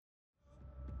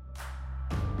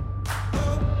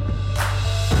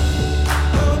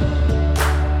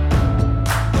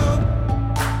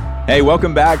Hey,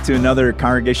 welcome back to another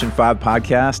Congregation 5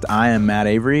 podcast. I am Matt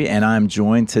Avery, and I'm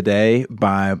joined today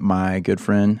by my good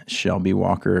friend, Shelby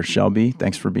Walker. Shelby,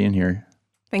 thanks for being here.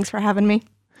 Thanks for having me.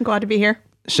 I'm glad to be here.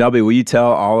 Shelby, will you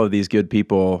tell all of these good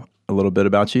people a little bit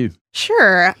about you?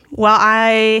 Sure. Well,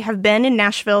 I have been in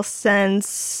Nashville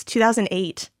since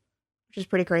 2008, which is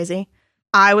pretty crazy.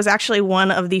 I was actually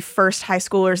one of the first high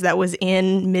schoolers that was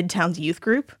in Midtown's youth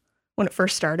group when it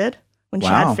first started, when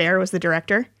Chad Fair was the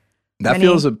director. That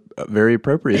feels very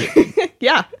appropriate.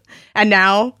 Yeah. And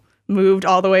now moved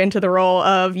all the way into the role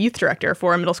of youth director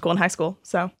for a middle school and high school.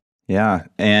 So yeah.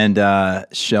 And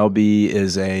Shelby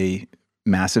is a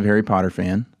massive Harry Potter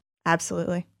fan.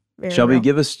 Absolutely. Very Shelby, real.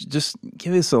 give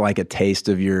us like a taste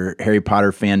of your Harry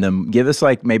Potter fandom. Give us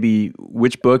like maybe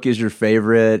which book is your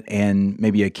favorite and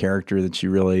maybe a character that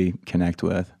you really connect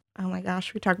with. Oh my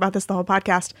gosh, we talked about this the whole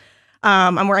podcast.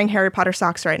 I'm wearing Harry Potter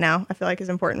socks right now. I feel like is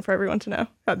important for everyone to know.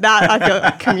 That I feel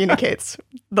like communicates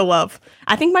the love.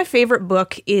 I think my favorite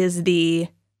book is the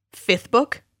 5th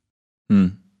book.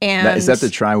 And Is that the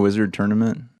Triwizard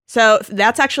Tournament? So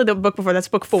that's actually the book before. That's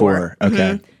book 4. Okay.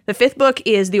 Mm-hmm. The 5th book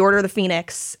is The Order of the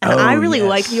Phoenix. And I really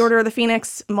like The Order of the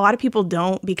Phoenix. A lot of people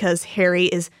don't because Harry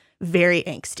is very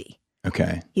angsty.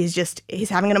 Okay. He's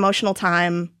having an emotional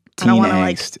time. Teen I don't want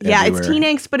angst to everywhere. It's teen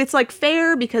angst, but it's like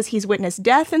fair because he's witnessed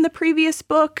death in the previous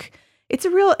book. It's a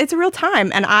real time,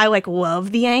 and I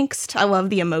love the angst. I love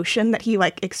the emotion that he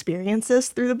experiences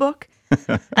through the book.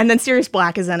 And then Sirius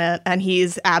Black is in it, and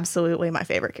he's absolutely my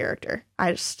favorite character.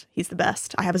 He's the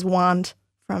best. I have his wand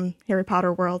from Harry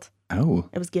Potter World. Oh,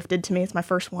 It was gifted to me. It's my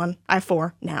first one. I have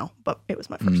 4 now, but it was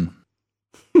my first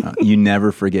one. You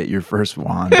never forget your first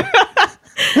wand.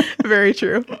 Very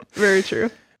true. Very true.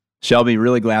 Shelby,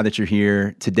 really glad that you're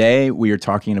here. Today, we are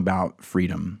talking about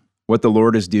freedom. What the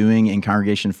Lord is doing in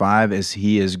Congregation 5 is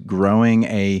He is growing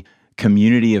a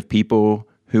community of people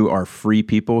who are free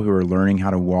people who are learning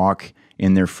how to walk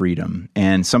in their freedom.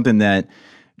 And something that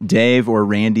Dave or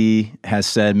Randy has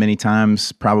said many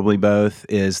times, probably both,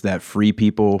 is that free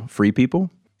people.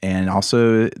 And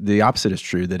also the opposite is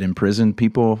true, that imprisoned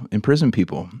people imprison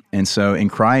people. And so in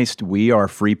Christ, we are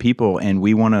free people, and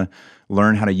we want to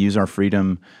learn how to use our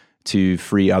freedom to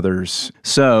free others.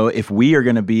 So if we are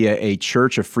going to be a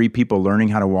church of free people learning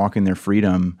how to walk in their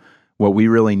freedom, what we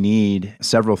really need,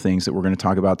 several things that we're going to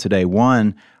talk about today.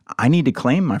 One, I need to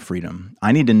claim my freedom.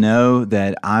 I need to know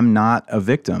that I'm not a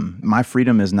victim. My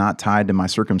freedom is not tied to my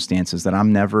circumstances, that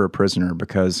I'm never a prisoner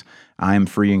because I am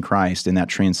free in Christ, and that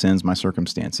transcends my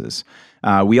circumstances.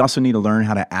 We also need to learn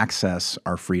how to access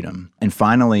our freedom. And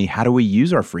finally, how do we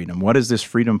use our freedom? What is this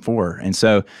freedom for? And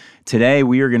so today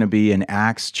we are going to be in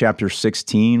Acts chapter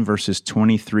 16, verses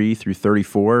 23 through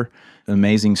 34, an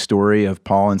amazing story of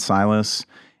Paul and Silas.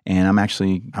 And I'm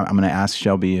going to ask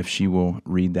Shelby if she will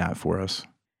read that for us.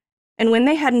 And when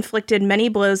they had inflicted many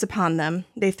blows upon them,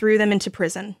 they threw them into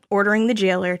prison, ordering the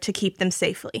jailer to keep them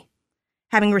safely.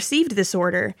 Having received this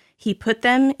order, he put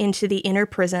them into the inner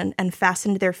prison and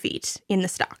fastened their feet in the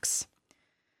stocks.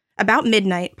 About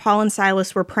midnight, Paul and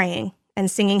Silas were praying and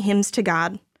singing hymns to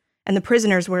God, and the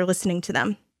prisoners were listening to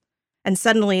them. And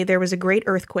suddenly there was a great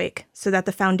earthquake, so that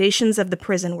the foundations of the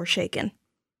prison were shaken.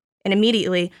 And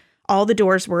immediately all the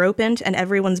doors were opened and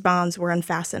everyone's bonds were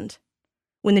unfastened.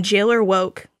 When the jailer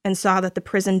woke and saw that the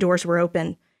prison doors were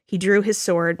open, he drew his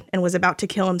sword and was about to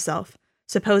kill himself,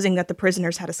 supposing that the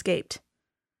prisoners had escaped.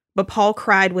 But Paul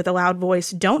cried with a loud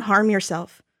voice, "Don't harm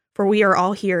yourself, for we are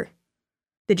all here."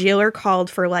 The jailer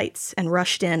called for lights and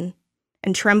rushed in,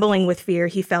 and trembling with fear,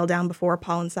 he fell down before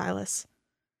Paul and Silas.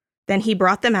 Then he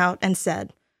brought them out and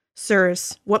said,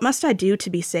 "Sirs, what must I do to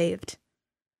be saved?"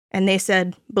 And they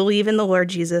said, "Believe in the Lord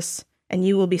Jesus, and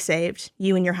you will be saved,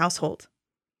 you and your household."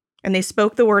 And they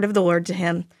spoke the word of the Lord to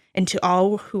him and to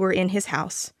all who were in his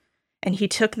house. And he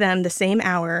took them the same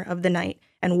hour of the night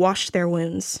and washed their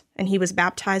wounds, and he was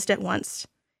baptized at once,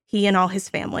 he and all his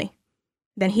family.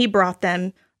 Then he brought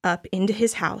them up into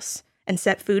his house and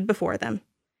set food before them,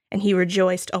 and he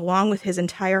rejoiced along with his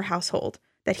entire household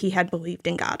that he had believed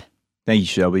in God. Thank you,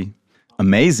 Shelby.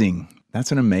 Amazing.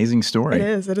 That's an amazing story.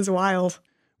 It is wild.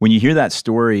 When you hear that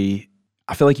story,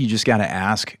 I feel like you just got to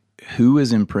ask, who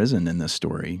is imprisoned in this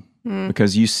story?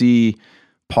 Because you see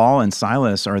Paul and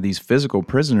Silas are these physical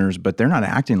prisoners, but they're not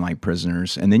acting like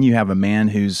prisoners. And then you have a man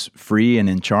who's free and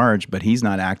in charge, but he's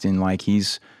not acting like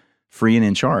he's free and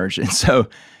in charge. And so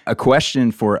a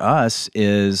question for us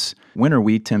is, when are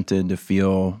we tempted to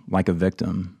feel like a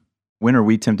victim? When are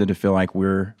we tempted to feel like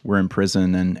we're in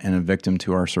prison and a victim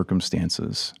to our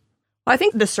circumstances? Well, I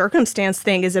think the circumstance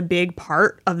thing is a big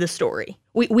part of the story.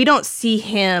 We don't see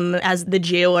him as the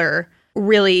jailer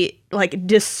really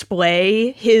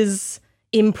display his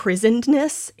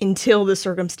imprisonedness until the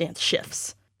circumstance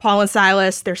shifts. Paul and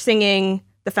Silas, they're singing,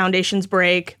 the foundations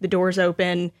break, the doors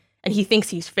open, and he thinks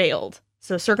he's failed.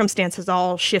 So circumstance has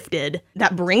all shifted.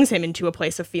 That brings him into a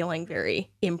place of feeling very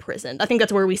imprisoned. I think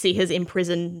that's where we see his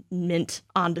imprisonment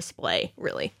on display,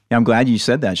 really. Yeah, I'm glad you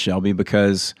said that, Shelby,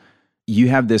 because you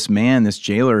have this man, this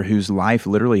jailer, whose life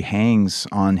literally hangs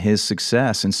on his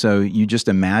success. And so you just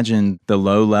imagine the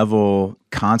low-level,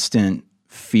 constant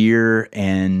fear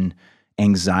and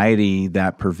anxiety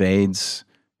that pervades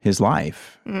his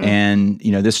life. And,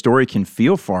 this story can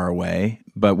feel far away,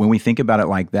 but when we think about it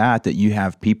like that you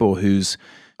have people whose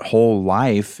whole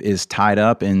life is tied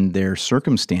up in their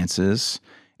circumstances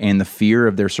and the fear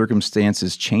of their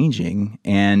circumstances changing.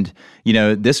 And,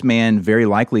 this man very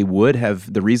likely would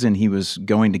have, the reason he was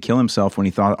going to kill himself when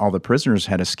he thought all the prisoners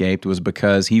had escaped was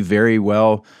because he very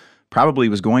well probably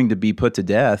was going to be put to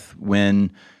death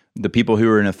when the people who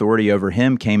were in authority over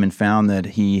him came and found that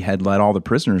he had let all the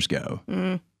prisoners go.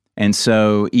 And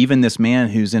so even this man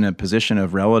who's in a position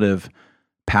of relative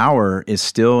power is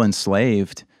still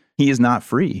enslaved. He is not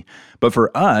free. But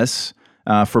for us,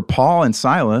 for Paul and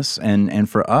Silas, and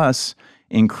for us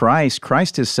in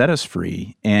Christ has set us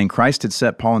free. And Christ had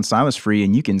set Paul and Silas free,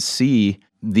 and you can see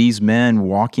these men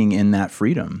walking in that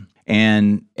freedom.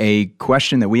 And a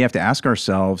question that we have to ask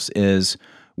ourselves is,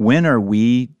 when are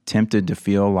we tempted to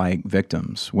feel like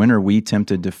victims? When are we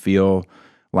tempted to feel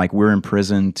like we're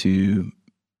imprisoned to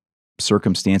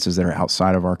circumstances that are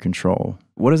outside of our control?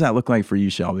 What does that look like for you,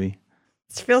 Shelby?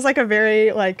 It feels like a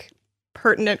very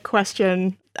pertinent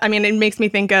question. I mean, it makes me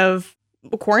think of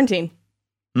quarantine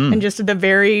and just the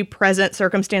very present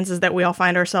circumstances that we all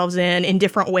find ourselves in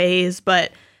different ways.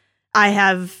 But I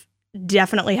have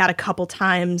definitely had a couple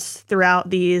times throughout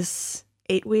these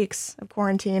 8 weeks of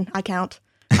quarantine. I count.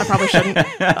 I probably shouldn't.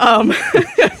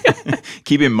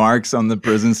 Keeping marks on the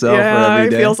prison cell for every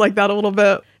day. It feels like that a little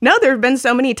bit. No, there have been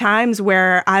so many times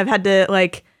where I've had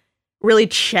to really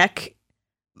check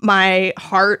my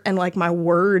heart and my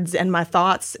words and my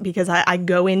thoughts, because I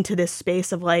go into this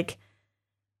space of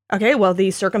okay, well,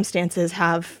 these circumstances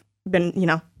have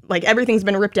been, everything's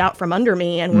been ripped out from under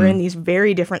me, and we're in these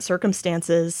very different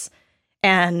circumstances.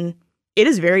 And it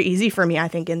is very easy for me, I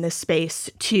think, in this space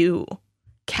to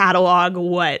catalog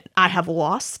what I have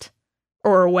lost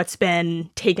or what's been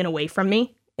taken away from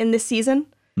me in this season.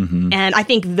 And I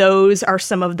think those are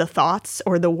some of the thoughts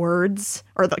or the words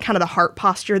or the kind of the heart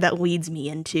posture that leads me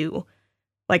into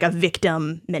a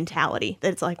victim mentality.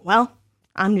 That it's well,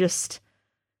 I'm just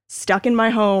stuck in my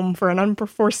home for an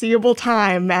unforeseeable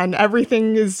time and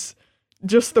everything is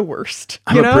just the worst.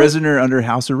 I'm a prisoner under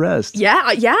house arrest.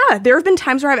 Yeah. There have been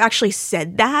times where I've actually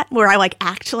said that, where I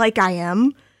act like I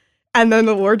am. And then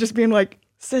the Lord just being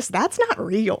sis, that's not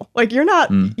real. You're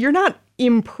not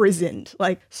imprisoned.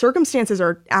 Circumstances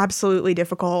are absolutely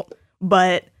difficult,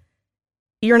 but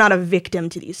you're not a victim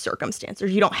to these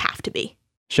circumstances. You don't have to be.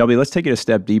 Shelby, let's take it a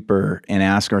step deeper and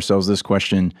ask ourselves this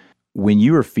question. When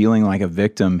you are feeling like a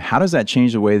victim, how does that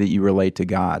change the way that you relate to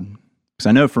God? Because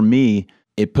I know for me,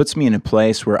 it puts me in a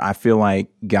place where I feel like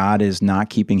God is not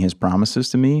keeping his promises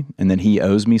to me and that he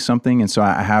owes me something. And so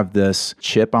I have this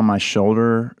chip on my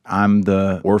shoulder. I'm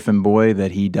the orphan boy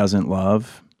that he doesn't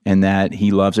love, and that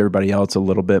he loves everybody else a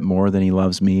little bit more than he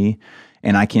loves me.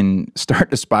 And I can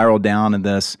start to spiral down in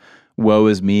this woe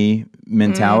is me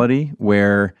mentality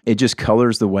where it just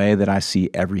colors the way that I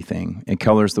see everything. It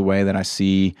colors the way that I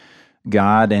see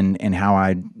God and how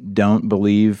I don't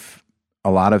believe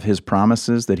a lot of his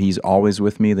promises, that he's always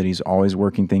with me, that he's always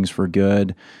working things for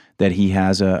good, that he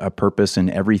has a purpose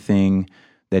in everything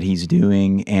that he's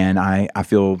doing. And I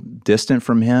feel distant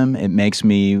from him. It makes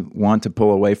me want to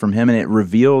pull away from him, and it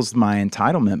reveals my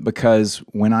entitlement, because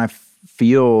when I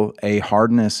feel a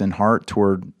hardness in heart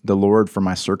toward the Lord for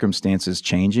my circumstances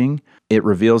changing, it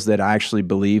reveals that I actually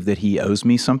believe that he owes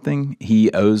me something.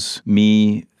 He owes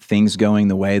me things going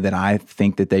the way that I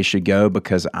think that they should go,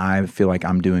 because I feel like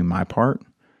I'm doing my part.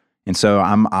 And so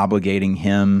I'm obligating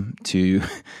him to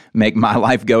make my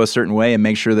life go a certain way and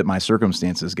make sure that my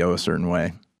circumstances go a certain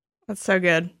way. That's so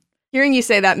good. Hearing you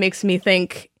say that makes me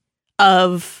think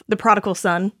of the prodigal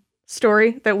son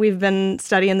story that we've been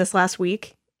studying this last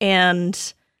week,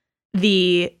 and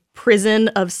the prison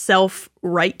of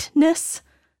self-rightness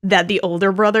that the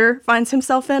older brother finds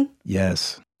himself in.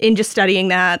 Yes. In just studying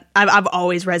that, I've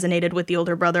always resonated with the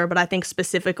older brother, but I think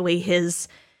specifically his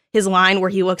line where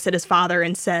he looks at his father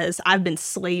and says, "I've been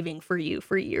slaving for you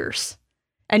for years,"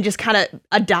 and just kind of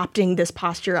adopting this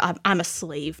posture. I'm a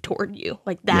slave toward you,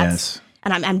 that's, yes.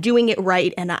 And I'm doing it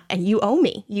right, and you owe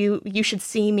me. You should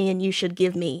see me, and you should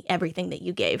give me everything that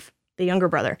you gave the younger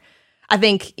brother. I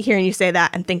think hearing you say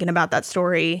that and thinking about that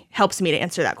story helps me to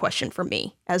answer that question for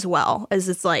me as well. As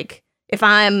it's like, if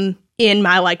I'm in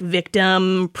my like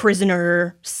victim,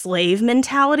 prisoner, slave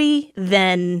mentality,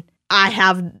 then I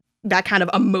have that kind of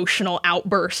emotional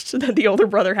outburst that the older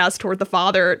brother has toward the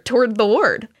father, toward the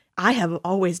Lord. I have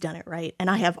always done it right, and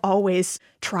I have always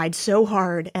tried so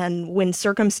hard, and when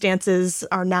circumstances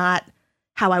are not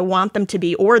how I want them to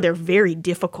be, or they're very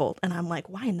difficult, and I'm like,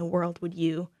 why in the world would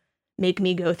you make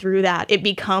me go through that? It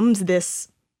becomes this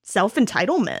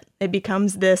self-entitlement. It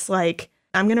becomes this like,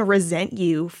 I'm going to resent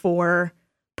you for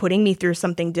putting me through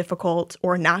something difficult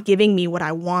or not giving me what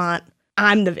I want.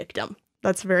 I'm the victim.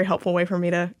 That's a very helpful way for me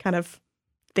to kind of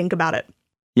think about it.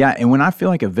 Yeah, and when I feel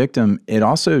like a victim, it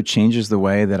also changes the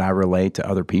way that I relate to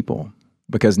other people,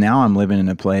 because now I'm living in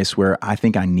a place where I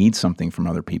think I need something from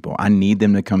other people. I need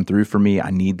them to come through for me. I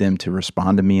need them to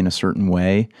respond to me in a certain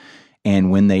way.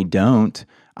 And when they don't,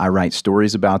 I write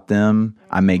stories about them.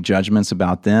 I make judgments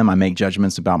about them. I make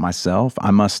judgments about myself.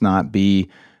 I must not be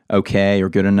okay or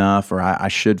good enough, or I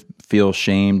should feel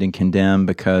shamed and condemned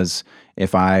because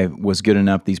if I was good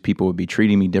enough, these people would be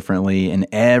treating me differently, and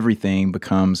everything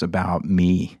becomes about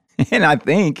me. And I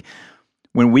think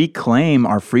when we claim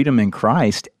our freedom in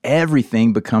Christ,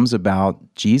 everything becomes about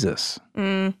Jesus.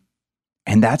 And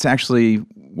that's actually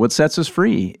what sets us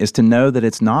free, is to know that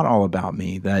it's not all about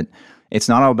me, that it's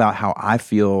not all about how I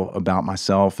feel about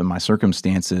myself and my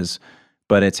circumstances,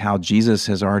 but it's how Jesus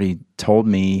has already told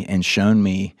me and shown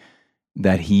me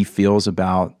that he feels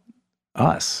about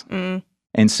us.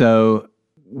 And so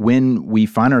when we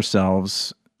find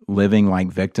ourselves living like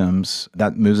victims,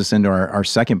 that moves us into our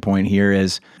second point here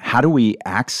is, how do we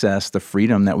access the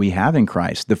freedom that we have in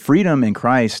Christ? The freedom in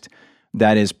Christ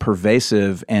that is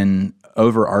pervasive and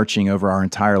overarching over our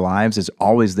entire lives is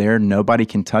always there. Nobody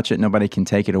can touch it. Nobody can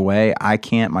take it away. I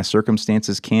can't. My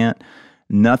circumstances can't.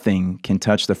 Nothing can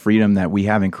touch the freedom that we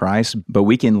have in Christ, but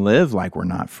we can live like we're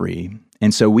not free.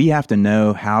 And so we have to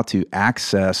know how to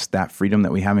access that freedom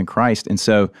that we have in Christ. And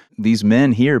so these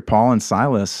men here, Paul and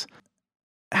Silas,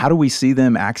 how do we see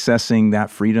them accessing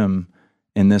that freedom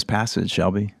in this passage,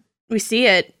 Shelby? We see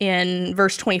it in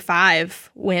verse 25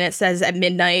 when it says, at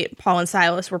midnight, Paul and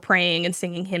Silas were praying and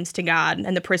singing hymns to God,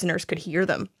 and the prisoners could hear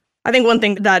them. I think one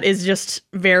thing that is just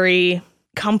very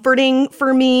comforting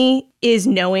for me is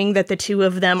knowing that the two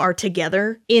of them are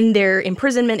together in their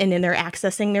imprisonment and in their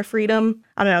accessing their freedom.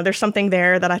 I don't know, there's something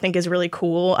there that I think is really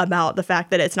cool about the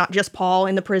fact that it's not just Paul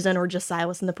in the prison or just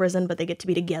Silas in the prison, but they get to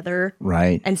be together,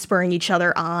 right, and spurring each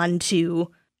other on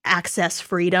to access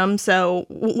freedom. So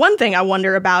one thing I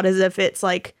wonder about is if it's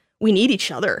like, we need each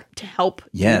other to help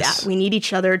do that. We need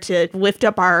each other to lift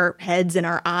up our heads and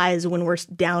our eyes when we're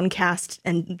downcast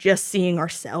and just seeing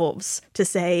ourselves, to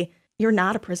say, you're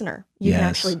not a prisoner. You can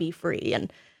actually be free.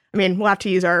 And I mean, we'll have to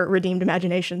use our redeemed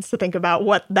imaginations to think about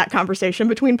what that conversation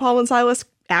between Paul and Silas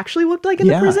actually looked like in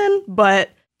the prison. But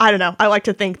I don't know. I like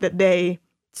to think that they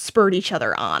spurred each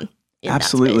other on.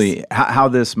 Absolutely. How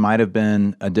this might have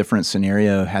been a different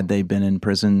scenario had they been in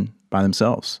prison by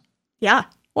themselves. Yeah.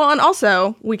 Well, and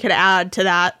also we could add to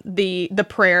that the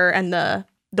prayer and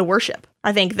the worship.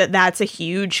 I think that that's a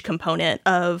huge component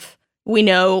of, we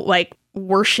know, like,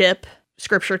 worship,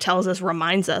 Scripture tells us,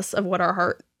 reminds us of what our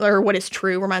heart, or what is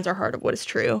true, reminds our heart of what is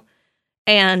true.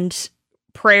 And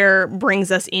prayer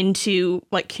brings us into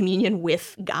like communion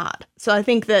with God. So I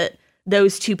think that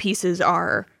those two pieces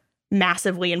are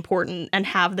massively important and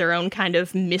have their own kind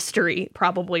of mystery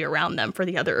probably around them for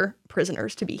the other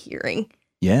prisoners to be hearing.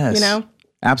 Yes. You know?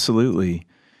 Absolutely.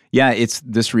 Yeah, it's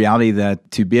this reality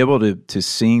that to be able to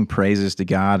sing praises to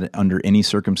God under any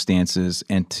circumstances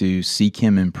and to seek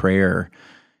him in prayer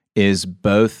is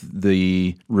both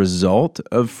the result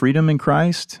of freedom in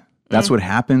Christ. That's what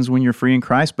happens when you're free in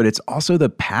Christ, but it's also the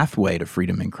pathway to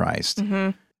freedom in Christ.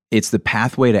 It's the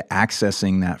pathway to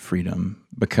accessing that freedom,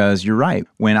 because you're right.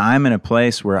 When I'm in a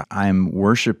place where I'm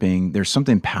worshiping, there's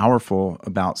something powerful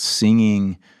about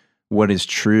singing what is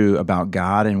true about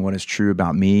God and what is true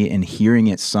about me, and hearing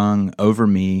it sung over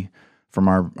me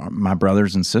from my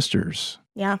brothers and sisters.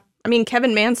 Yeah. I mean,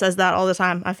 Kevin Mann says that all the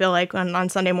time, I feel like, on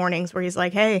Sunday mornings, where he's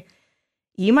like, hey,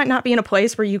 you might not be in a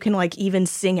place where you can like even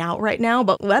sing out right now,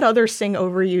 but let others sing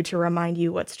over you to remind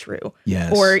you what's true.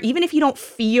 Yes. Or even if you don't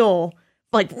feel,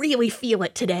 like really feel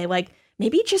it today, like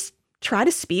maybe just try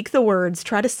to speak the words,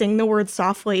 try to sing the words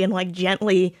softly and like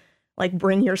gently, like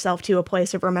bring yourself to a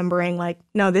place of remembering, like,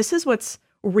 no, this is what's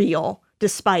real,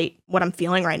 despite what I'm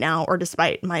feeling right now, or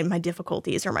despite my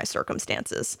difficulties or my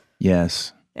circumstances.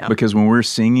 Yes. Yeah. Because when we're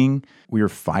singing, we are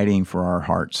fighting for our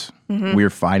hearts. We are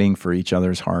fighting for each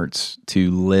other's hearts to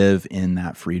live in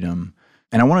that freedom,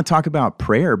 And I want to talk about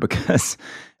prayer because,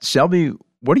 Shelby,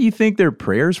 what do you think their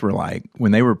prayers were like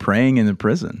when they were praying in the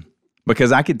prison?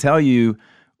 Because I could tell you,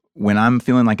 when I'm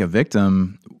feeling like a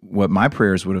victim, what my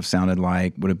prayers would have sounded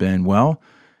like would have been, well,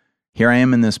 here I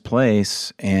am in this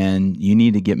place, and you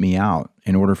need to get me out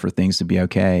in order for things to be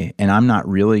okay. And I'm not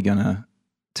really going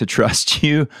to trust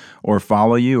you or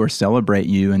follow you or celebrate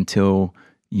you until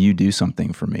you do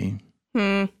something for me.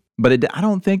 But I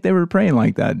don't think they were praying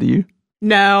like that, do you?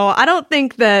 No, I don't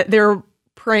think that they're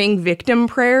praying victim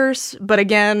prayers. But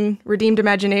again, redeemed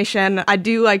imagination, I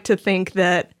do like to think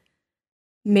that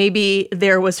maybe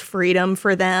there was freedom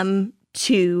for them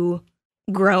to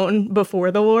groan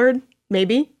before the Lord,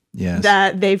 maybe. Yes.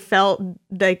 That they felt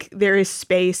like there is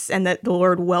space and that the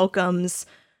Lord welcomes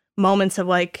moments of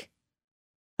like,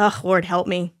 oh, Lord, help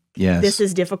me. Yes. This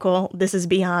is difficult. This is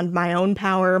beyond my own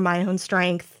power, my own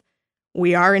strength.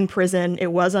 We are in prison.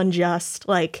 It was unjust.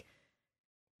 Like,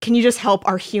 can you just help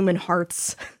our human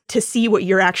hearts to see what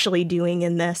you're actually doing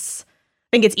in this?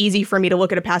 I think it's easy for me to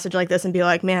look at a passage like this and be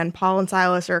like, man, Paul and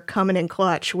Silas are coming in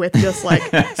clutch with just like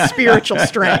spiritual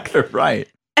strength. Right.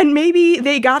 And maybe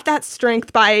they got that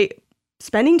strength by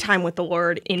spending time with the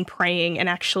Lord in praying and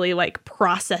actually like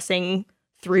processing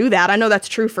through that. I know that's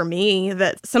true for me,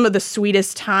 that some of the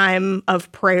sweetest time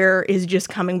of prayer is just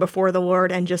coming before the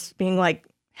Lord and just being like,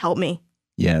 help me.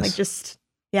 Yes. Like just,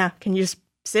 can you just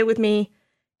sit with me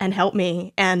and help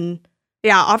me? And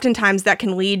oftentimes that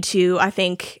can lead to, I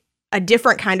think, a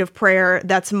different kind of prayer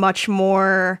that's much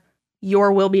more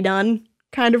your will be done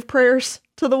kind of prayers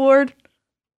to the Lord.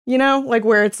 You know, like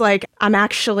where it's like, I'm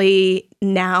actually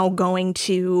now going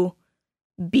to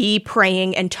be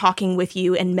praying and talking with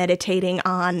you and meditating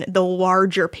on the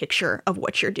larger picture of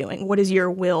what you're doing. What is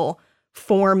your will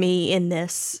for me in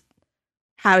this?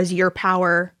 How is your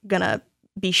power going to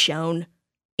be shown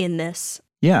in this?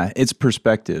 Yeah, it's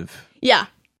perspective. Yeah.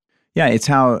 Yeah, it's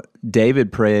how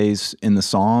David prays in the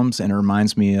Psalms, and it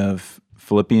reminds me of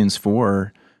Philippians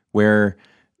 4, where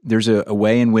there's a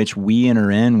way in which we enter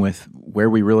in with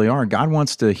where we really are. God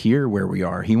wants to hear where we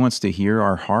are. He wants to hear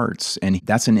our hearts, and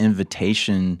that's an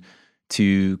invitation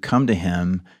to come to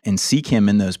Him and seek Him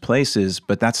in those places,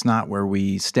 but that's not where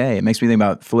we stay. It makes me think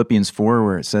about Philippians 4,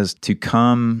 where it says to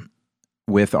come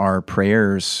with our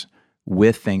prayers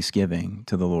with thanksgiving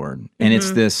to the Lord. And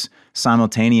it's this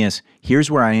simultaneous,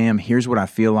 here's where I am, here's what I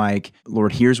feel like,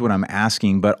 Lord, here's what I'm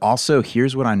asking, but also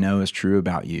here's what I know is true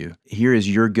about you. Here is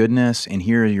your goodness, and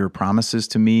here are your promises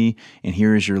to me, and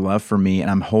here is your love for me, and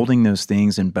I'm holding those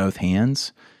things in both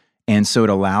hands. And so it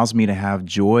allows me to have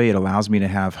joy, it allows me to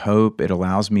have hope, it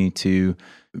allows me to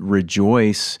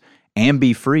rejoice and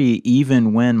be free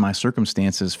even when my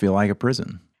circumstances feel like a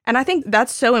prison. And I think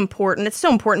that's so important. It's so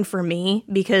important for me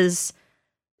because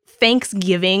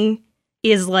Thanksgiving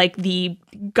is like the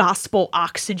gospel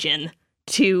oxygen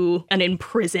to an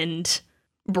imprisoned,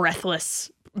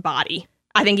 breathless body.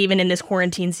 I think even in this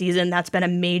quarantine season, that's been a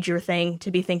major thing to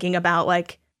be thinking about.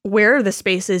 Like, where are the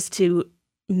spaces to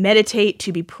meditate,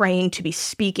 to be praying, to be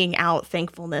speaking out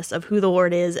thankfulness of who the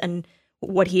Lord is and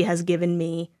what He has given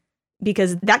me?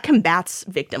 Because that combats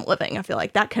victim living. I feel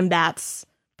like that combats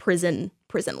prison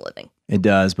living. It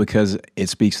does, because it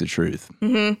speaks the truth.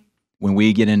 Mm-hmm. When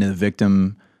we get into the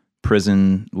victim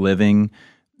prison living,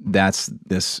 that's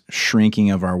this shrinking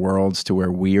of our worlds to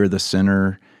where we are the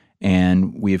center,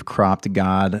 and we've cropped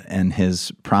God and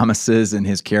His promises and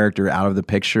His character out of the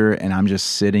picture, and I'm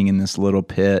just sitting in this little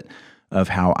pit of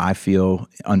how I feel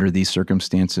under these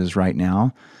circumstances right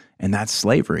now, and that's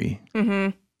slavery. Mm-hmm.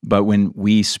 But when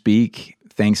we speak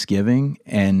Thanksgiving,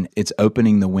 and it's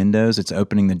opening the windows, it's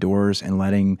opening the doors and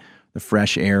letting the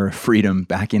fresh air of freedom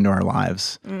back into our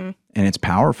lives. And it's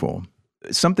powerful.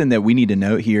 Something that we need to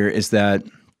note here is that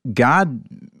God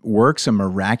works a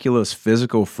miraculous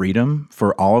physical freedom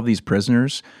for all of these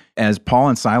prisoners. As Paul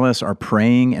and Silas are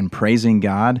praying and praising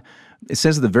God, it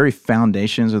says the very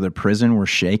foundations of the prison were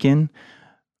shaken,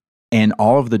 and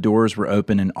all of the doors were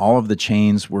open and all of the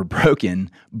chains were broken.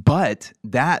 But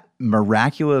that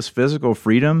miraculous physical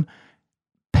freedom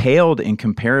paled in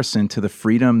comparison to the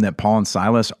freedom that Paul and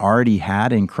Silas already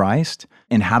had in Christ.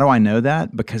 And how do I know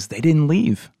that? Because they didn't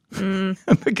leave.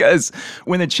 Because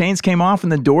when the chains came off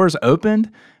and the doors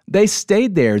opened, they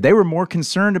stayed there. They were more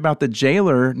concerned about the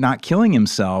jailer not killing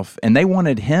himself, and they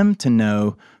wanted him to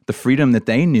know the freedom that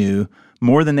they knew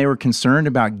more than they were concerned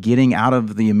about getting out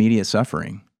of the immediate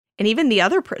suffering. And even the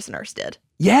other prisoners did.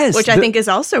 Yes. Which I think is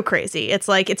also crazy. It's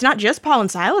like, it's not just Paul and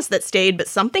Silas that stayed, but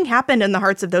something happened in the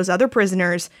hearts of those other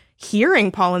prisoners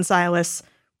hearing Paul and Silas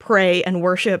pray and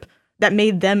worship that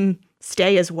made them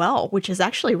stay as well, which is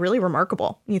actually really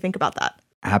remarkable when you think about that.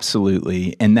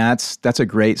 Absolutely. And that's a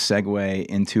great segue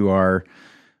into our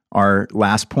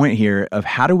last point here of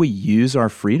how do we use our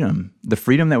freedom, the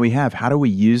freedom that we have, how do we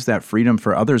use that freedom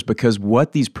for others? Because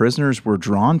what these prisoners were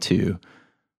drawn to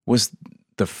was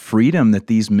the freedom that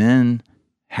these men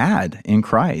had in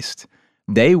Christ.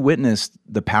 They witnessed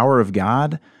the power of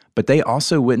God, but they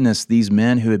also witnessed these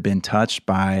men who had been touched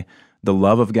by the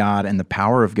love of God and the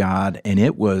power of God, and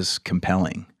it was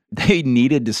compelling. They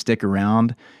needed to stick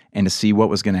around and to see what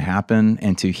was going to happen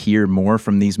and to hear more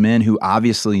from these men who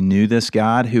obviously knew this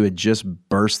God, who had just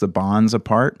burst the bonds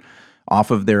apart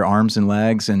off of their arms and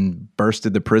legs and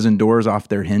bursted the prison doors off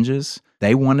their hinges.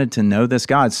 They wanted to know this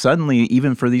God. Suddenly,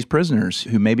 even for these prisoners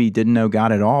who maybe didn't know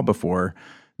God at all before,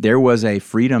 there was a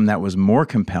freedom that was more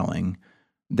compelling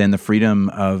than the freedom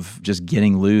of just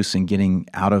getting loose and getting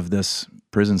out of this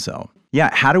prison cell. Yeah,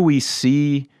 how do we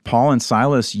see Paul and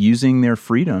Silas using their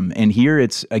freedom? And here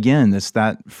it's, again,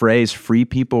 that phrase, free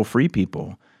people, free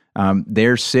people.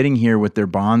 They're sitting here with their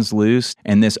bonds loose,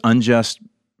 and this unjust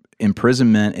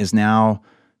imprisonment is now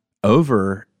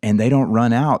over, and they don't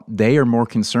run out. They are more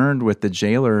concerned with the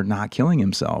jailer not killing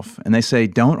himself. And they say,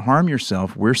 don't harm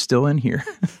yourself. We're still in here.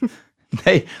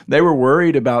 They were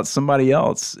worried about somebody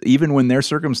else, even when their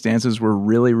circumstances were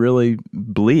really, really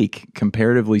bleak,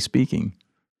 comparatively speaking.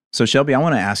 So Shelby, I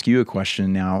want to ask you a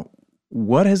question now.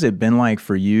 What has it been like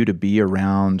for you to be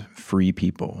around free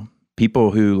people?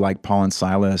 People who, like Paul and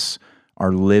Silas,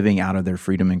 are living out of their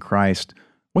freedom in Christ.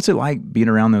 What's it like being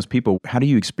around those people? How do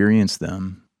you experience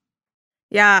them?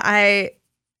 Yeah, I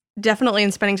definitely,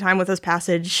 in spending time with this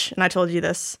passage, and I told you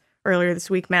this earlier this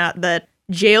week, Matt, that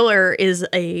jailer is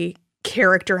a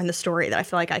character in the story that I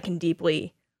feel like I can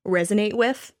deeply resonate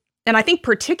with. And I think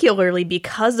particularly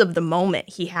because of the moment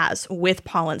he has with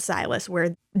Paul and Silas,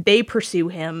 where they pursue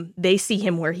him, they see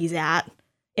him where he's at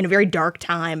in a very dark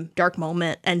time, dark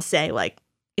moment, and say, like,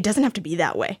 it doesn't have to be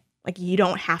that way. Like, you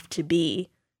don't have to be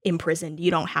imprisoned. You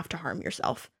don't have to harm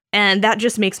yourself. And that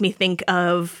just makes me think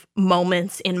of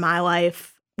moments in my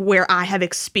life where I have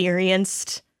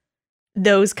experienced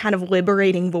those kind of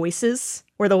liberating voices,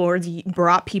 where the Lord's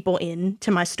brought people into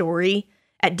my story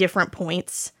at different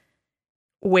points,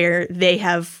 where they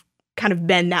have kind of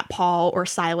been that Paul or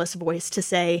Silas voice to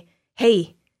say,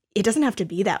 hey, it doesn't have to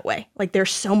be that way. Like,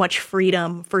 there's so much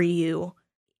freedom for you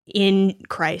in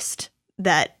Christ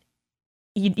that,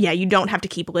 you don't have to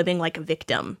keep living like a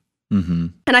victim. Mm-hmm.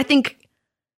 And I think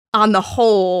on the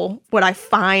whole, what I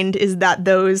find is that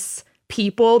those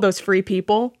people, those free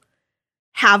people,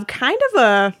 have kind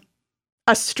of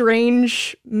a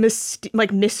strange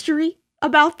mystery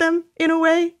about them in a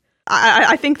way.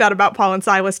 I think that about Paul and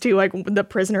Silas too. Like, the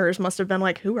prisoners must have been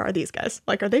like, who are these guys?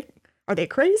 Like, are they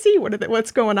crazy?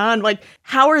 What's going on? Like,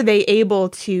 how are they able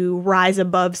to rise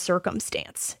above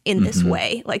circumstance in this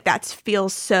way? Like, that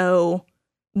feels so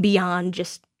beyond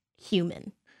just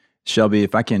human. Shelby,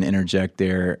 if I can interject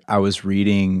there, I was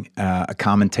reading a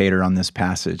commentator on this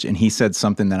passage, and he said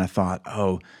something that I thought,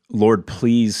 oh, Lord,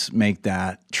 please make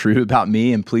that true about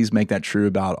me, and please make that true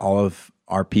about all of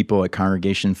our people at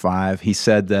Congregation 5. He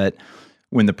said that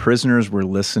when the prisoners were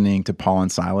listening to Paul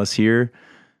and Silas here,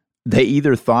 they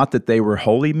either thought that they were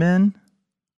holy men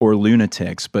or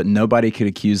lunatics, but nobody could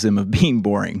accuse them of being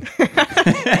boring.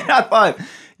 I thought,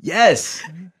 yes.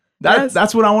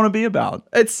 That's what I want to be about.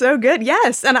 It's so good.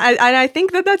 Yes. And I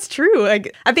think that that's true.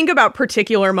 Like, I think about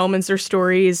particular moments or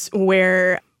stories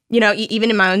where, even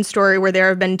in my own story, where there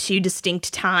have been two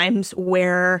distinct times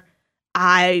where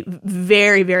I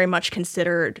very, very much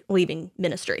considered leaving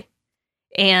ministry.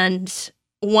 And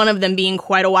one of them being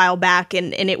quite a while back.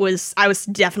 And I was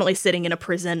definitely sitting in a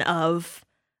prison of,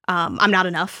 I'm not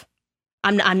enough.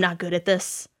 I'm not good at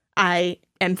this. I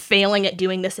am failing at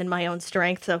doing this in my own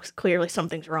strength, so clearly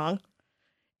something's wrong.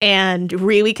 And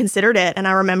really considered it. And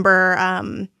I remember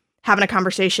having a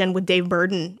conversation with Dave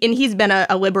Burden, and he's been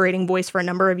a liberating voice for a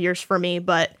number of years for me,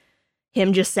 but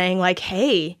him just saying, like,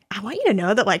 hey, I want you to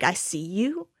know that, like, I see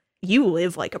you. You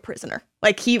live like a prisoner.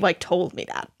 Like, he, like, told me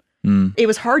that. It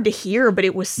was hard to hear, but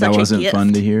it was such a gift. That wasn't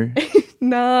fun to hear?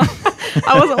 No.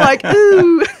 I wasn't like,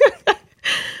 ooh.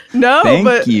 No,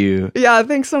 Thank you. Yeah,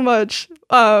 thanks so much.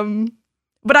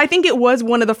 But I think it was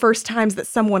one of the first times that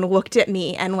someone looked at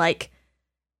me and, like,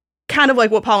 kind of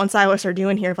like what Paul and Silas are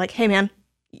doing here, like, hey, man,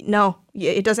 no,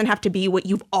 it doesn't have to be what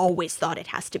you've always thought it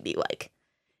has to be like.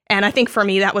 And I think for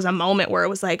me, that was a moment where it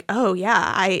was like, oh,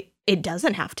 yeah, it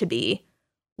doesn't have to be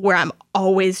where I'm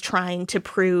always trying to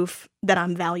prove that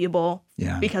I'm valuable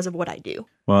because of what I do.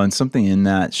 Well, and something in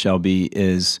that, Shelby,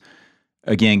 is,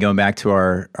 again, going back to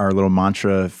our little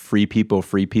mantra, free people,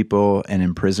 and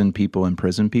imprisoned people,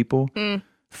 imprisoned people.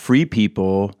 Free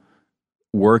people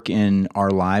work in our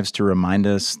lives to remind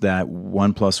us that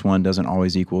 1 + 1 doesn't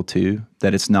always equal 2,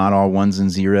 that it's not all ones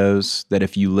and zeros, that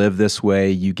if you live this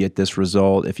way, you get this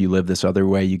result. If you live this other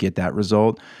way, you get that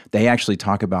result. They actually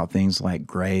talk about things like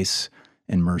grace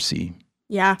and mercy.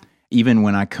 Yeah. Even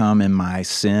when I come in my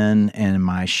sin and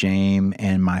my shame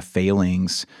and my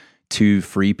failings to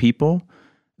free people,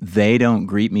 they don't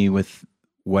greet me with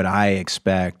what I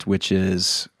expect, which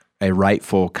is a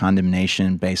rightful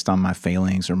condemnation based on my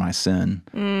failings or my sin.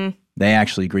 They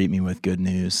actually greet me with good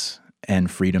news and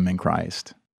freedom in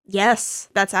Christ. Yes,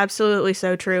 that's absolutely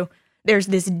so true. There's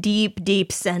this deep,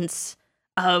 deep sense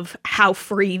of how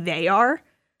free they are,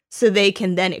 so they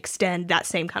can then extend that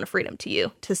same kind of freedom to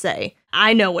you to say,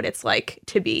 I know what it's like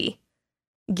to be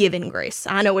given grace.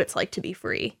 I know what it's like to be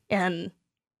free. And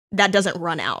that doesn't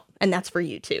run out. And that's for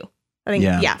you too. I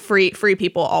think, free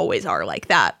people always are like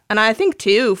that. And I think,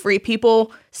 too, free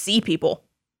people see people.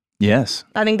 Yes.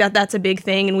 I think that's a big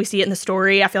thing, and we see it in the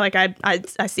story. I feel like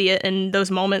I see it in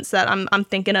those moments that I'm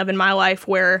thinking of in my life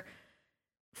where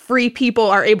free people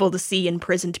are able to see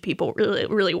imprisoned people really,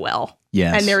 really well.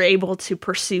 Yes. And they're able to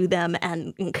pursue them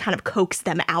and kind of coax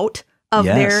them out of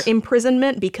their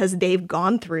imprisonment because they've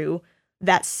gone through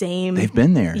that same... They've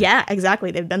been there. Yeah,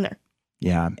 exactly. They've been there.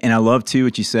 Yeah. And I love, too,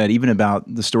 what you said, even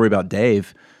about the story about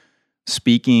Dave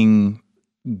speaking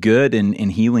good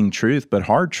and healing truth, but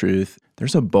hard truth.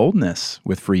 There's a boldness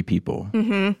with free people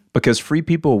because free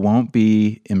people won't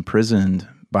be imprisoned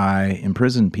by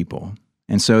imprisoned people.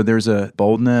 And so there's a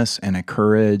boldness and a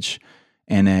courage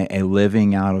and a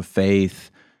living out of faith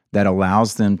that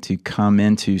allows them to come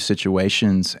into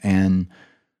situations and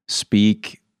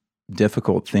speak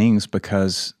difficult things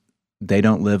because they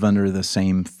don't live under the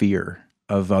same fear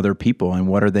of other people. And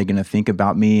what are they going to think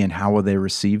about me and how will they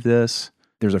receive this?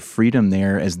 There's a freedom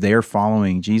there as they're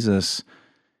following Jesus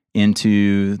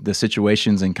into the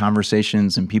situations and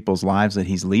conversations and people's lives that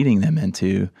he's leading them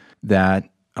into that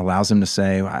allows them to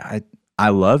say, I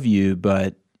love you,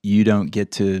 but you don't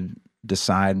get to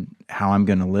decide how I'm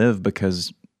going to live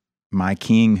because my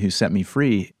king who set me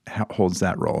free holds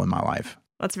that role in my life.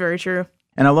 That's very true.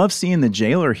 And I love seeing the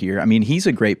jailer here. I mean, he's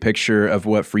a great picture of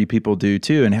what free people do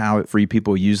too and how free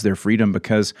people use their freedom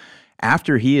because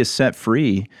after he is set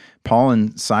free, Paul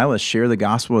and Silas share the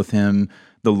gospel with him.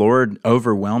 The Lord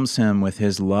overwhelms him with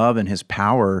his love and his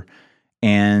power.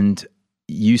 And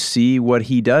you see what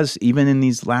he does, even in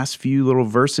these last few little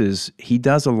verses, he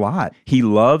does a lot. He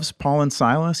loves Paul and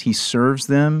Silas. He serves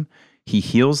them. He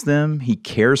heals them. He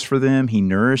cares for them. He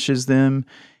nourishes them.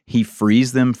 He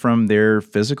frees them from their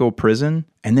physical prison.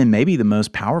 And then maybe the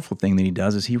most powerful thing that he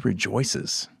does is he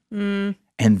rejoices. And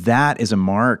that is a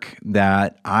mark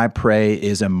that I pray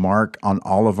is a mark on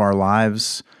all of our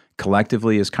lives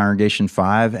collectively as Congregation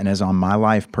 5 and as on my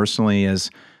life personally as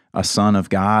a son of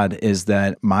God, is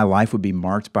that my life would be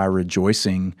marked by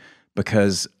rejoicing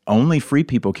because only free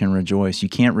people can rejoice. You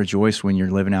can't rejoice when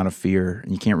you're living out of fear.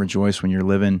 You can't rejoice when you're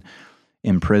living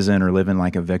in prison or living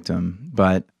like a victim.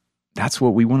 But that's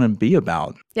what we want to be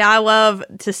about. Yeah, I love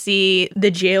to see the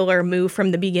jailer move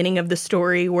from the beginning of the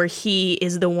story where he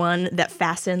is the one that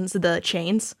fastens the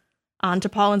chains onto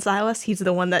Paul and Silas. He's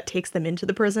the one that takes them into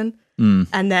the prison.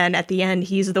 And then at the end,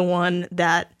 he's the one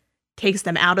that takes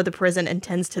them out of the prison and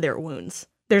tends to their wounds.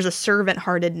 There's a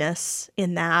servant-heartedness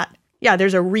in that. Yeah,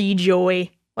 there's a rejoicing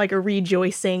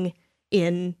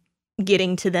in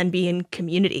getting to then be in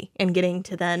community and getting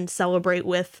to then celebrate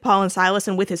with Paul and Silas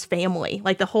and with his family.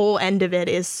 Like the whole end of it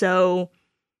is so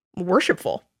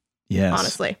worshipful. Yes.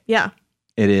 Honestly. Yeah.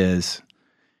 It is.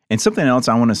 And something else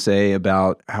I want to say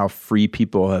about how free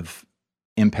people have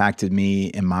impacted me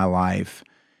in my life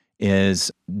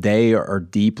is they are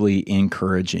deeply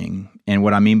encouraging. And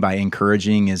what I mean by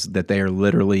encouraging is that they are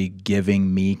literally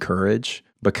giving me courage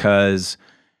because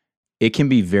it can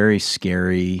be very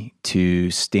scary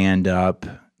to stand up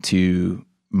to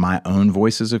my own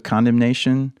voices of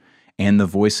condemnation and the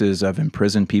voices of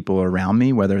imprisoned people around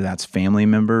me, whether that's family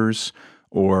members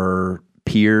or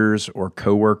peers or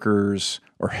coworkers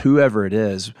or whoever it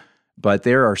is. But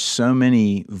there are so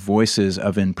many voices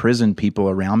of imprisoned people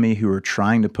around me who are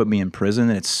trying to put me in prison,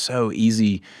 and it's so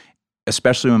easy,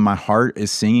 especially when my heart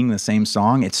is singing the same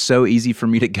song, it's so easy for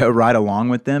me to go right along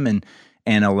with them and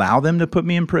allow them to put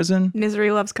me in prison.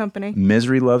 Misery loves company.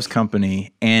 Misery loves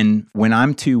company. And when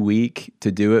I'm too weak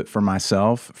to do it for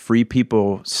myself, free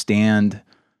people stand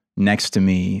next to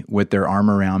me with their arm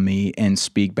around me and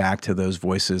speak back to those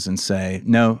voices and say,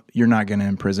 no, you're not going to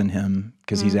imprison him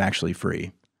because he's actually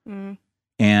free.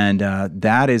 And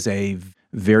that is a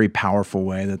very powerful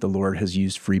way that the Lord has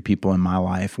used free people in my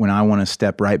life. When I want to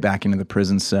step right back into the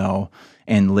prison cell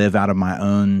and live out of my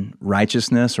own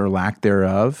righteousness or lack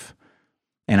thereof,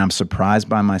 and I'm surprised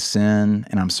by my sin,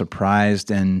 and I'm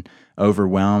surprised and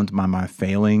overwhelmed by my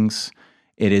failings,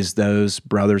 it is those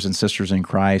brothers and sisters in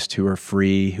Christ who are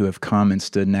free, who have come and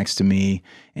stood next to me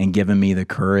and given me the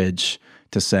courage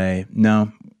to say,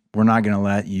 no, we're not going to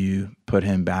let you put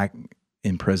him back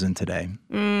in prison today.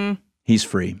 He's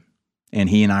free, and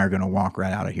he and I are going to walk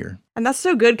right out of here. And that's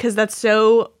so good, because that's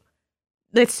so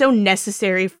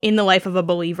necessary in the life of a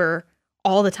believer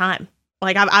all the time.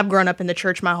 Like, I've grown up in the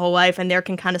church my whole life, and there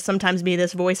can kind of sometimes be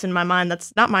this voice in my mind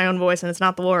that's not my own voice, and it's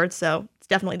not the Lord, so it's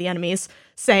definitely the enemy's,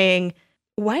 saying,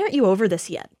 why aren't you over this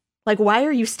yet? Like, why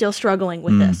are you still struggling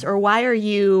with this? Or why are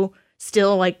you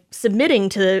still, like, submitting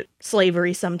to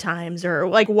slavery sometimes? Or,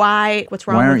 like, what's wrong with you?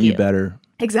 Why aren't you better?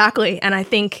 Exactly. And I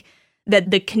think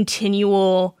that the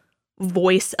continual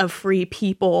voice of free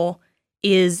people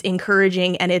is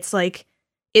encouraging, and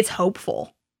it's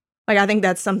hopeful. Like, I think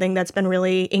that's something that's been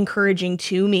really encouraging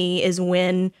to me, is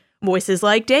when voices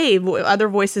like Dave, other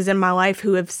voices in my life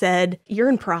who have said, you're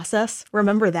in process,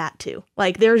 remember that too.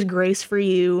 Like, there's grace for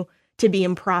you to be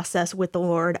in process with the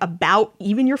Lord about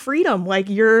even your freedom. Like,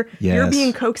 you're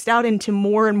being coaxed out into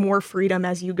more and more freedom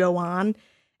as you go on.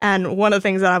 And one of the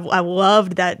things that I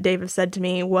loved that Dave said to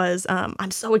me was,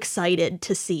 I'm so excited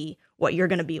to see what you're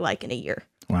going to be like in a year.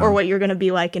 Wow. Or what you're going to be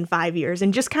like in 5 years.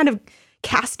 And just kind of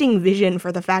casting vision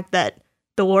for the fact that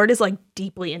the Lord is, like,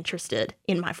 deeply interested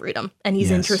in my freedom, and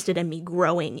he's interested in me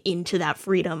growing into that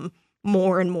freedom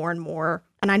more and more and more.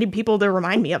 And I need people to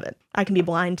remind me of it. I can be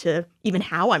blind to even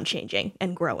how I'm changing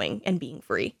and growing and being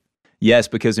free. Yes,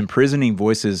 because imprisoning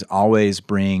voices always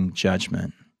bring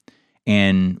judgment.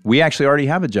 And we actually already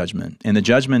have a judgment. And the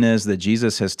judgment is that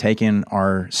Jesus has taken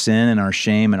our sin and our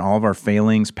shame and all of our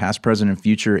failings, past, present, and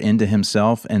future, into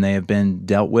himself, and they have been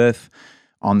dealt with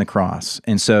on the cross.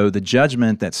 And so the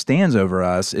judgment that stands over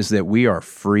us is that we are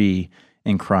free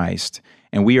in Christ,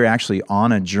 and we are actually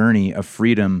on a journey of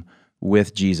freedom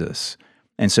with Jesus.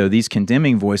 And so these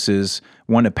condemning voices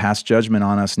want to pass judgment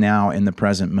on us now in the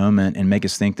present moment and make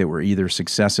us think that we're either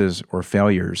successes or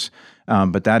failures.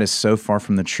 But that is so far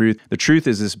from the truth. The truth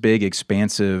is this big,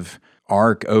 expansive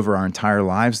arc over our entire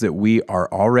lives, that we are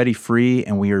already free,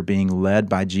 and we are being led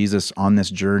by Jesus on this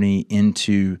journey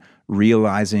into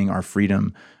realizing our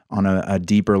freedom on a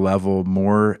deeper level,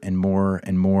 more and more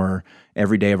and more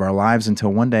every day of our lives,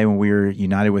 until one day when we are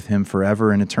united with him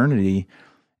forever in eternity,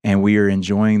 and we are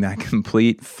enjoying that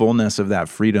complete fullness of that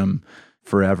freedom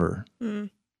forever.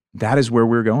 That is where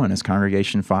we're going as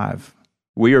Congregation 5.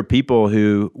 We are people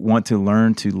who want to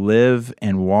learn to live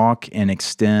and walk and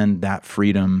extend that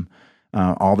freedom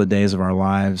all the days of our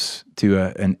lives to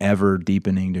an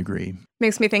ever-deepening degree.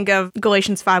 Makes me think of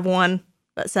Galatians 5:1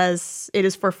 that says, "It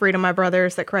is for freedom, my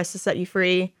brothers, that Christ has set you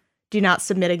free. Do not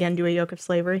submit again to a yoke of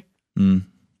slavery." And,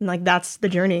 like, that's the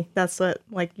journey. That's what,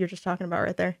 like, you're just talking about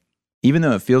right there. Even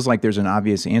though it feels like there's an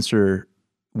obvious answer,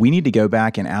 we need to go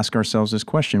back and ask ourselves this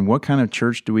question: what kind of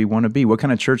church do we want to be? What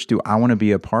kind of church do I want to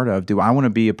be a part of? Do I want to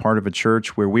be a part of a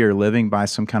church where we are living by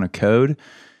some kind of code,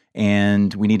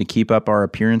 and we need to keep up our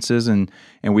appearances, and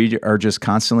we are just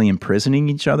constantly imprisoning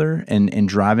each other and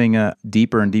driving a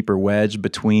deeper and deeper wedge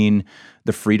between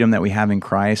the freedom that we have in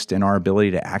Christ and our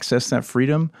ability to access that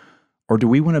freedom? Or do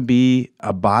we want to be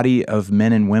a body of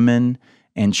men and women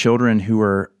and children who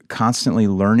are constantly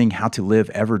learning how to live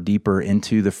ever deeper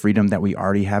into the freedom that we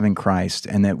already have in Christ,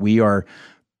 and that we are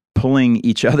pulling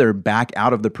each other back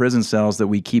out of the prison cells that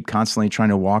we keep constantly trying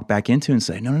to walk back into and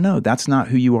say, no, that's not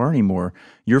who you are anymore.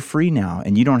 You're free now,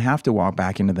 and you don't have to walk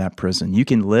back into that prison. You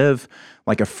can live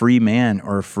like a free man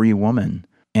or a free woman.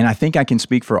 And I think I can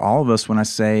speak for all of us when I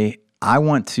say I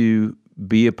want to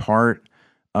be a part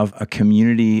of a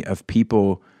community of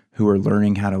people who are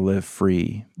learning how to live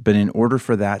free. But in order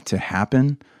for that to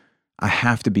happen, I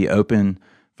have to be open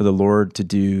for the Lord to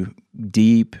do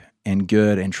deep and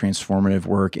good and transformative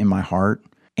work in my heart,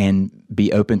 and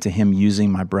be open to him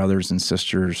using my brothers and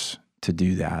sisters to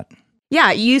do that.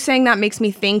 Yeah, you saying that makes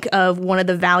me think of one of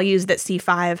the values that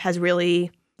C5 has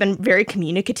really been very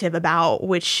communicative about,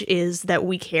 which is that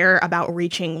we care about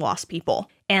reaching lost people.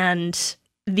 And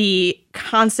the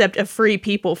concept of free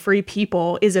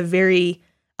people is a very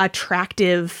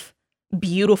attractive,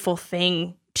 beautiful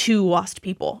thing to lost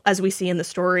people, as we see in the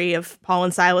story of Paul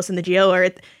and Silas in the jailer.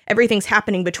 Everything's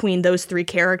happening between those three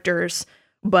characters,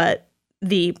 but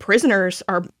the prisoners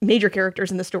are major characters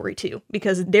in the story too,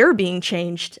 because they're being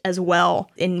changed as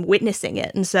well in witnessing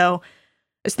it. And so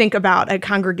just think about a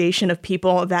congregation of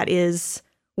people that is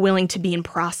willing to be in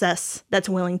process, that's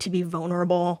willing to be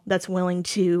vulnerable, that's willing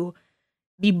to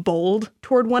be bold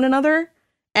toward one another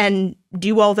and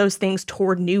do all those things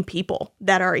toward new people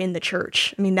that are in the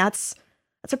church. I mean, that's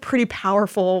a pretty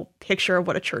powerful picture of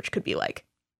what a church could be like.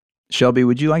 Shelby,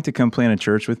 would you like to come plant a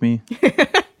church with me?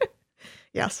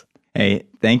 Yes. Hey,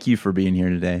 thank you for being here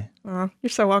today. You're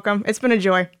so welcome. It's been a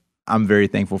joy. I'm very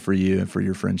thankful for you and for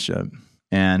your friendship.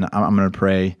 And I'm going to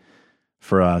pray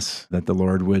for us that the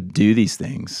Lord would do these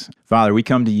things. Father, we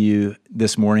come to you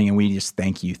this morning and we just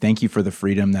thank you. Thank you for the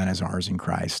freedom that is ours in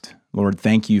Christ. Lord,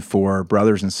 thank you for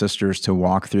brothers and sisters to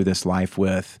walk through this life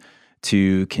with,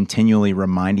 to continually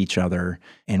remind each other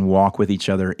and walk with each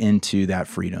other into that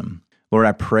freedom. Lord,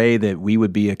 I pray that we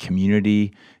would be a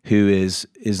community who is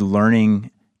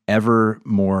learning ever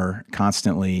more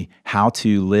constantly how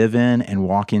to live in and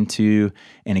walk into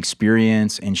and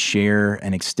experience and share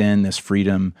and extend this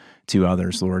freedom to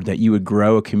others, Lord, that you would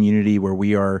grow a community where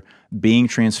we are being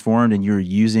transformed and you're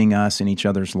using us in each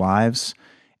other's lives,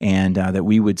 and that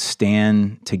we would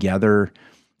stand together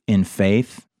in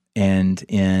faith and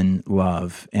in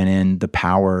love and in the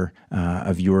power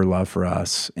of your love for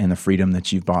us and the freedom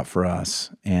that you've bought for us.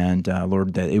 And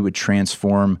Lord, that it would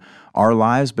transform our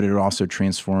lives, but it would also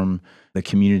transform the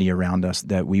community around us,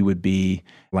 that we would be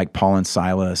like Paul and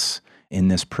Silas in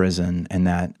this prison, and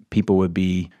that people would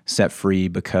be set free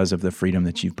because of the freedom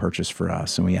that you've purchased for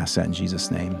us. And we ask that in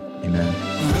Jesus' name. Amen.